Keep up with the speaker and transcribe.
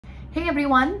Hey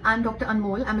everyone, I'm Dr.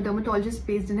 Anmol. I'm a dermatologist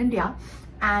based in India,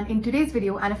 and in today's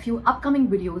video and a few upcoming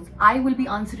videos, I will be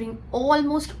answering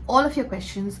almost all of your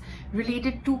questions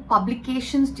related to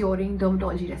publications during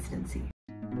dermatology residency.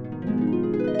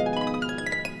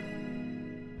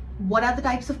 What are the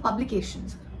types of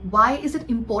publications? Why is it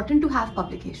important to have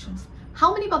publications?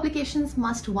 How many publications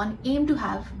must one aim to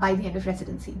have by the end of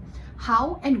residency?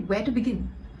 How and where to begin?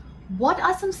 What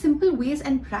are some simple ways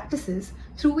and practices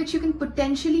through which you can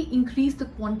potentially increase the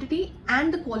quantity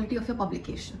and the quality of your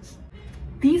publications?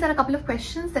 These are a couple of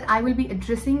questions that I will be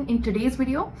addressing in today's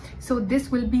video. So this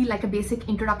will be like a basic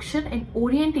introduction and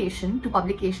orientation to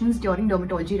publications during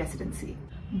dermatology residency.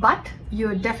 But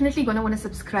you're definitely going to want to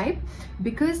subscribe,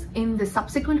 because in the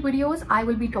subsequent videos, I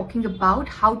will be talking about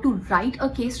how to write a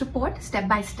case report step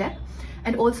by step,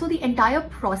 and also the entire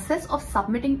process of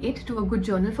submitting it to a good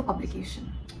journal for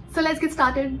publication. So let's get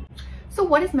started. So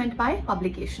what is meant by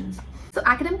publications? So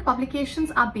academic publications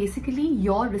are basically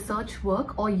your research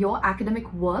work or your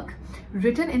academic work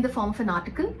written in the form of an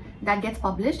article that gets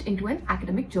published into an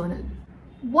academic journal.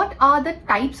 What are the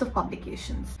types of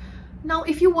publications? Now,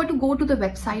 if you were to go to the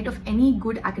website of any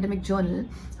good academic journal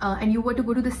and you were to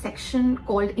go to the section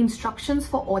called Instructions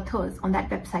for Authors on that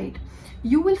website,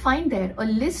 you will find there a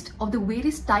list of the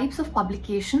various types of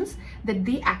publications that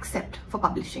they accept for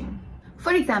publishing.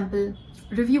 For example,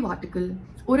 review article,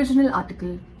 original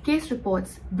article, case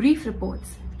reports, brief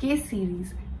reports, case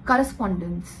series,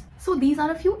 correspondence. So these are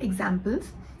a few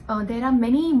examples. There are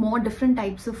many more different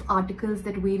types of articles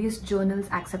that various journals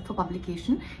accept for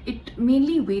publication. It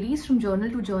mainly varies from journal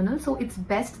to journal, so it's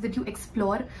best that you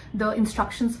explore the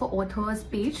Instructions for Authors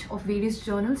page of various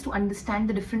journals to understand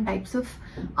the different types of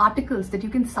articles that you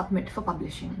can submit for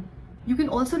publishing. You can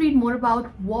also read more about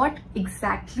what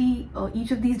exactly each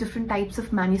of these different types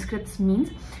of manuscripts means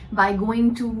by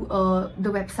going to the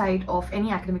website of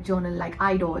any academic journal like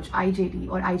iDodge, IJD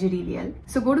or IJDVL.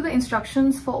 So go to the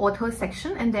Instructions for Authors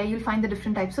section, and there you'll find the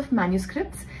different types of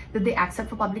manuscripts that they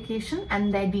accept for publication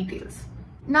and their details.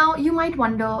 Now you might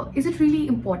wonder, is it really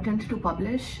important to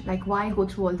publish? Like, why go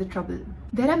through all the trouble?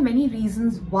 There are many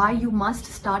reasons why you must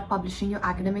start publishing your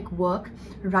academic work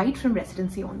right from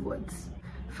residency onwards.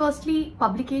 Firstly,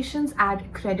 publications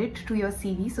add credit to your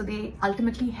CV, so they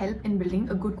ultimately help in building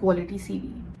a good quality CV.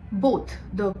 Both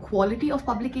the quality of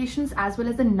publications as well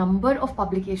as the number of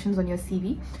publications on your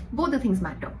CV, both the things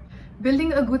matter.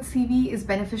 Building a good CV is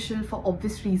beneficial for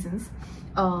obvious reasons,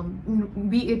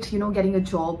 be it, getting a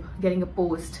job, getting a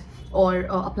post, or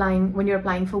when you're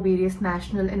applying for various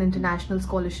national and international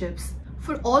scholarships.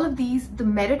 For all of these, the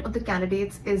merit of the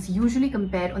candidates is usually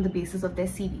compared on the basis of their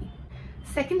CV.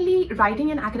 Secondly,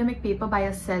 writing an academic paper by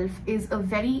yourself is a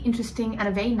very interesting and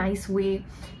a very nice way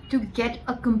to get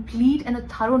a complete and a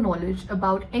thorough knowledge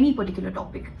about any particular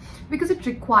topic, because it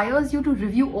requires you to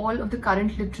review all of the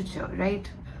current literature, right?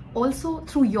 Also,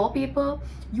 through your paper,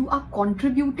 you are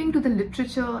contributing to the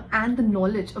literature and the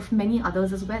knowledge of many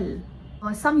others as well.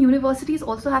 Some universities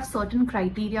also have certain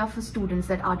criteria for students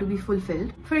that are to be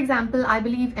fulfilled. For example, I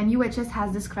believe NUHS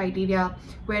has this criteria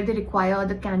where they require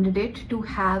the candidate to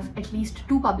have at least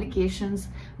 2 publications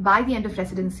by the end of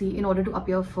residency in order to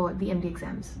appear for the MD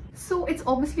exams. So it's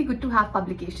obviously good to have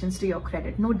publications to your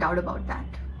credit, no doubt about that.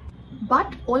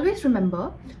 But always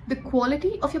remember, the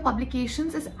quality of your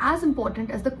publications is as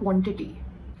important as the quantity.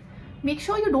 Make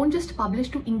sure you don't just publish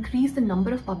to increase the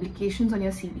number of publications on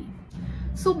your CV.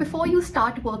 So before you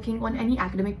start working on any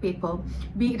academic paper,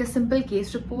 be it a simple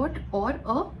case report or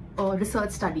a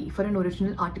research study for an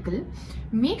original article,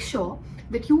 make sure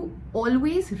that you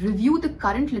always review the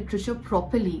current literature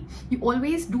properly. You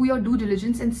always do your due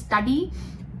diligence and study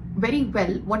very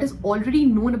well what is already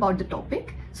known about the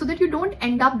topic, so that you don't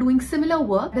end up doing similar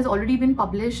work that has already been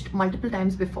published multiple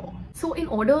times before. So in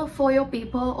order for your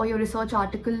paper or your research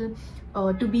article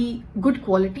to be good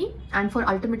quality and for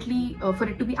ultimately for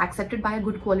it to be accepted by a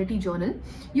good quality journal,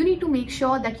 you need to make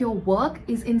sure that your work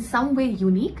is in some way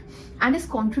unique and is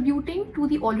contributing to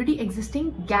the already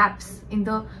existing gaps in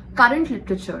the current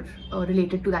literature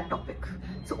related to that topic.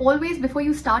 So always, before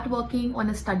you start working on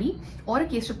a study or a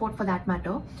case report for that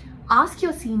matter, ask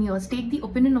your seniors, take the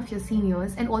opinion of your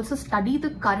seniors, and also study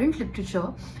the current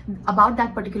literature about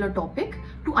that particular topic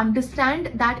to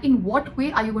understand that in what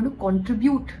way are you going to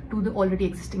contribute to the already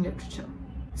existing literature.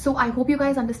 So I hope you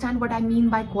guys understand what I mean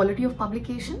by quality of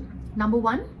publication. Number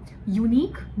 1,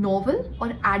 unique, novel,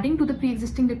 or adding to the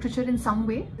pre-existing literature in some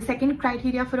way. The second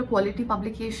criteria for a quality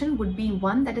publication would be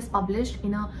one that is published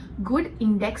in a good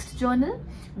indexed journal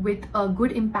with a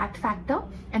good impact factor,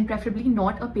 and preferably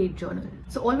not a paid journal.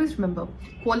 So always remember,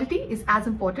 quality is as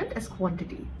important as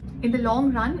quantity. In the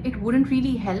long run, it wouldn't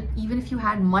really help even if you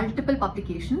had multiple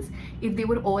publications if they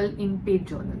were all in paid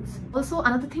journals. Also,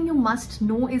 another thing you must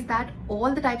know is that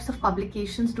all the types of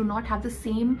publications do not have the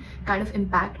same kind of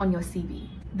impact on your CV.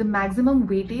 The maximum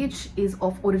weightage is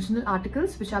of original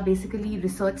articles, which are basically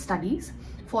research studies,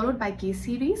 followed by case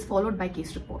series, followed by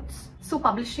case reports. So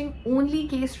publishing only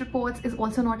case reports is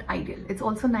also not ideal. It's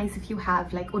also nice if you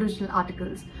have like original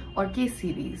articles or case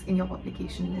series in your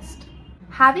publication list.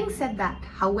 Having said that,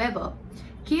 however,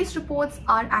 case reports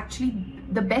are actually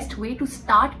the best way to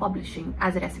start publishing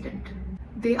as a resident.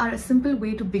 They are a simple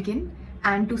way to begin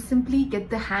and to simply get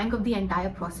the hang of the entire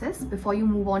process before you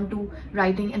move on to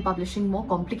writing and publishing more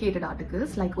complicated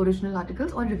articles like original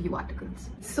articles or review articles.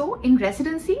 So in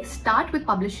residency, start with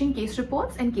publishing case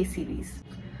reports and case series.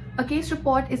 A case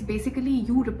report is basically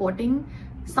you reporting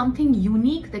something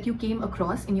unique that you came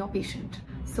across in your patient.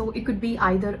 So it could be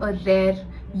either a rare,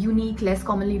 unique, less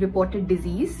commonly reported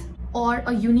disease, or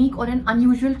a unique or an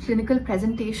unusual clinical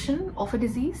presentation of a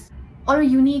disease, or a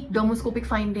unique dermoscopic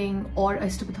finding or a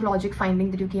histopathologic finding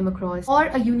that you came across, or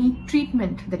a unique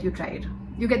treatment that you tried.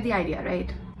 You get the idea,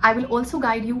 right? I will also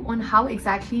guide you on how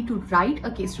exactly to write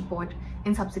a case report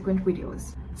in subsequent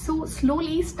videos. So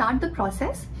slowly start the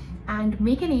process and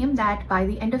make an aim that by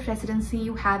the end of residency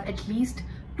you have at least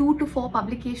 2 to 4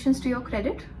 publications to your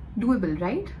credit. Doable,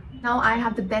 right? Now I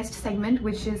have the best segment,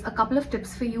 which is a couple of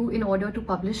tips for you in order to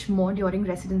publish more during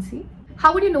residency.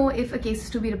 How would you know if a case is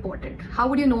to be reported? How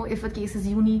would you know if a case is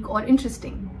unique or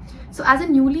interesting? So as a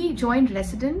newly joined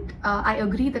resident, I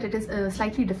agree that it is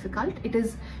slightly difficult. It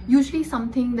is usually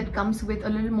something that comes with a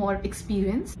little more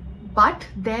experience, but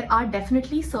there are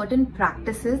definitely certain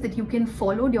practices that you can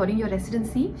follow during your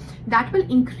residency that will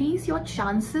increase your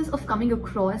chances of coming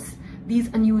across these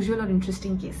unusual or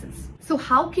interesting cases. So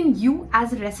how can you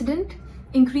as a resident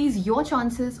increase your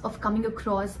chances of coming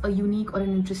across a unique or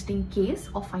an interesting case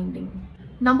or finding?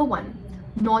 Number 1,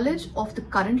 knowledge of the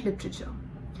current literature.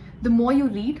 The more you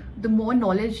read, the more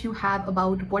knowledge you have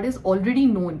about what is already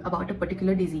known about a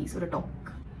particular disease or a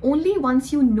topic. Only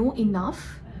once you know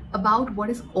enough about what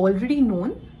is already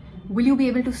known will you be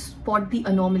able to spot the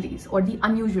anomalies or the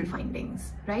unusual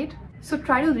findings, right? So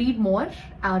try to read more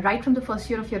right from the first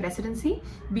year of your residency,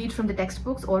 be it from the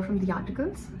textbooks or from the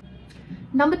articles.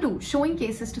 Number 2, showing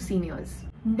cases to seniors.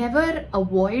 Never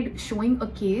avoid showing a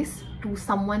case to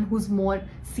someone who's more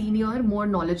senior, more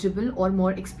knowledgeable, or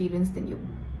more experienced than you.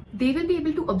 They will be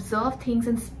able to observe things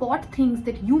and spot things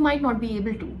that you might not be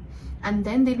able to, and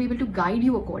then they'll be able to guide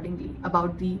you accordingly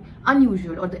about the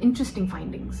unusual or the interesting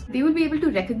findings. They will be able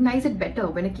to recognize it better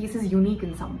when a case is unique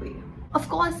in some way. Of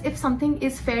course, if something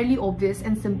is fairly obvious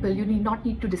and simple, you not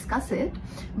need to discuss it.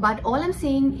 But all I'm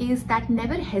saying is that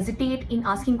never hesitate in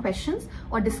asking questions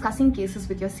or discussing cases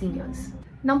with your seniors.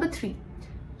 Number 3,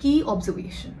 key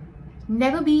observation.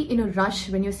 Never be in a rush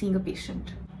when you're seeing a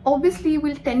patient. Obviously,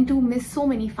 we'll tend to miss so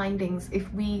many findings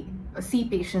if we see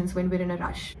patients when we're in a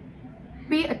rush.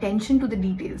 Pay attention to the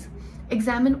details.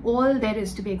 Examine all there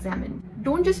is to be examined.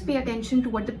 Don't just pay attention to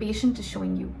what the patient is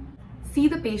showing you. See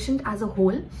the patient as a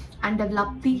whole and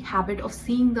develop the habit of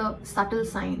seeing the subtle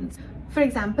signs. For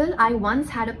example, I once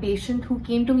had a patient who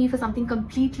came to me for something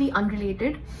completely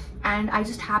unrelated, and I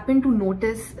just happened to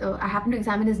notice, I happened to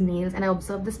examine his nails and I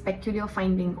observed this peculiar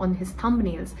finding on his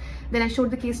thumbnails. Then I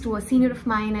showed the case to a senior of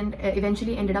mine and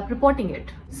eventually ended up reporting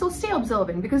it. So stay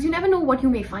observant because you never know what you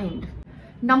may find.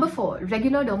 Number 4,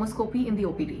 regular dermoscopy in the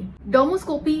OPD.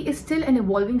 Dermoscopy is still an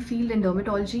evolving field in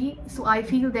dermatology, so I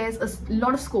feel there's a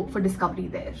lot of scope for discovery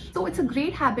there. So it's a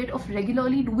great habit of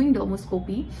regularly doing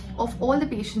dermoscopy of all the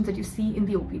patients that you see in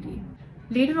the OPD.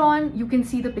 Later on, you can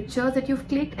see the pictures that you've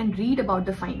clicked and read about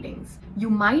the findings.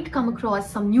 You might come across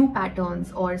some new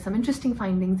patterns or some interesting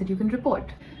findings that you can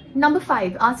report. Number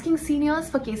 5, asking seniors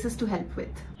for cases to help with.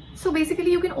 So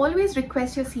basically, you can always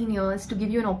request your seniors to give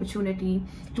you an opportunity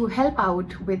to help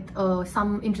out with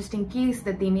some interesting case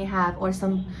that they may have or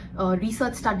some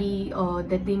research study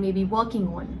that they may be working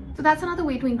on. So that's another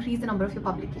way to increase the number of your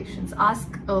publications.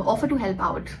 Offer to help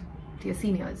out to your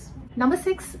seniors. Number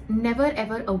 6, never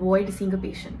ever avoid seeing a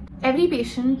patient. Every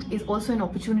patient is also an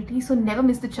opportunity, so never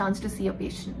miss the chance to see a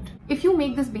patient. If you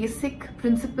make this basic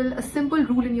principle a simple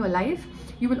rule in your life,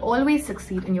 you will always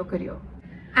succeed in your career.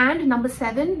 And number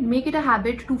 7, make it a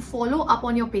habit to follow up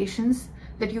on your patients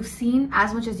that you've seen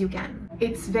as much as you can.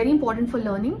 It's very important for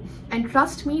learning, and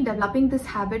trust me, developing this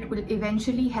habit will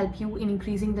eventually help you in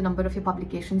increasing the number of your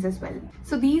publications as well.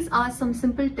 So these are some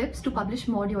simple tips to publish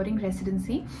more during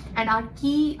residency and are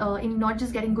key in not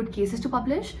just getting good cases to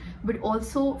publish, but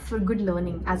also for good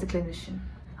learning as a clinician.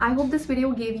 I hope this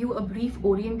video gave you a brief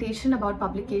orientation about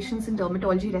publications in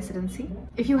dermatology residency.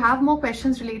 If you have more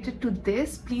questions related to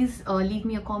this, please leave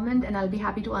me a comment and I'll be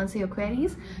happy to answer your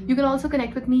queries. You can also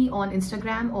connect with me on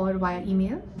Instagram or via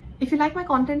email. If you like my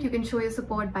content, you can show your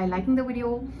support by liking the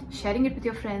video, sharing it with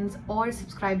your friends, or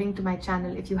subscribing to my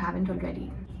channel if you haven't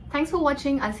already. Thanks for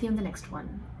watching. I'll see you in the next one.